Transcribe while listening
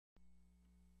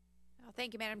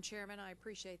Thank you, Madam Chairman. I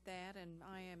appreciate that, and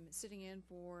I am sitting in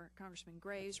for Congressman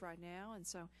Graves right now, and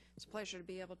so it's a pleasure to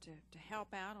be able to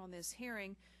help out on this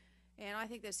hearing. And I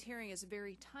think this hearing is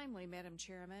very timely, Madam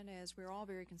Chairman, as we're all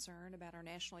very concerned about our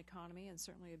national economy and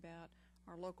certainly about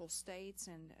our local states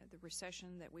and the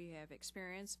recession that we have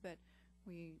experienced. But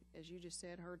we, as you just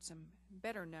said, heard some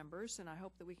better numbers, and I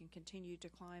hope that we can continue to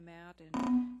climb out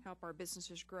and help our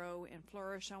businesses grow and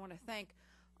flourish. I want to thank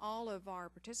all of our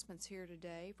participants here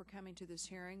today for coming to this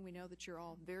hearing. We know that you're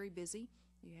all very busy.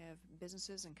 You have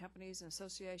businesses and companies and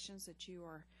associations that you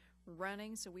are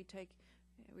running, so we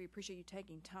appreciate you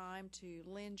taking time to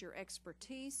lend your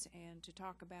expertise and to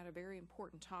talk about a very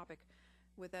important topic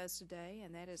with us today,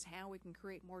 and that is how we can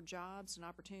create more jobs and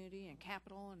opportunity and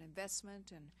capital and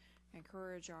investment and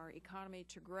encourage our economy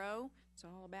to grow. It's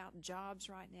all about jobs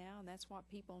right now, and that's what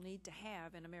people need to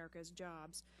have in America's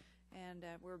jobs. And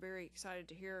we're very excited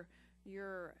to hear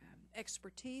your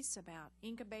expertise about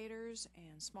incubators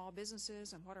and small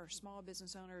businesses and what our small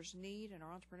business owners need and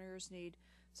our entrepreneurs need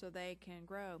so they can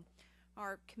grow.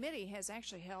 Our committee has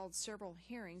actually held several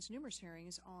hearings, numerous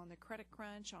hearings, on the credit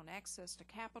crunch, on access to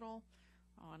capital,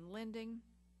 on lending.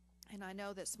 And I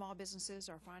know that small businesses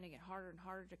are finding it harder and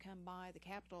harder to come by the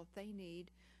capital that they need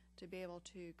to be able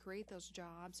to create those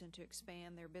jobs and to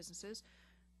expand their businesses.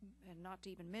 And not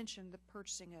to even mention the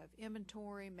purchasing of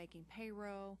inventory, making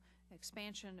payroll,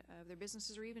 expansion of their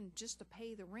businesses, or even just to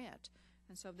pay the rent.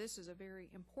 And so this is a very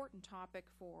important topic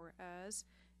for us.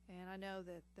 And I know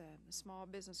that the Small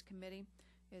Business Committee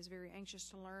is very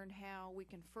anxious to learn how we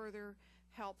can further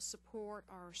help support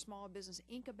our small business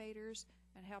incubators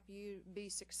and help you be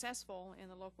successful in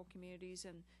the local communities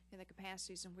and in the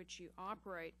capacities in which you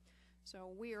operate. So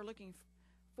we are looking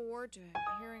forward to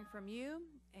hearing from you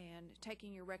and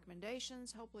taking your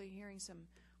recommendations, hopefully hearing some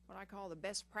what I call the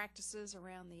best practices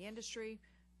around the industry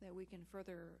that we can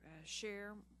further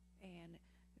share and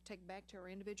take back to our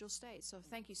individual states. So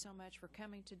thank you so much for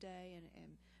coming today, and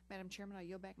Madam Chairman, I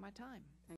yield back my time.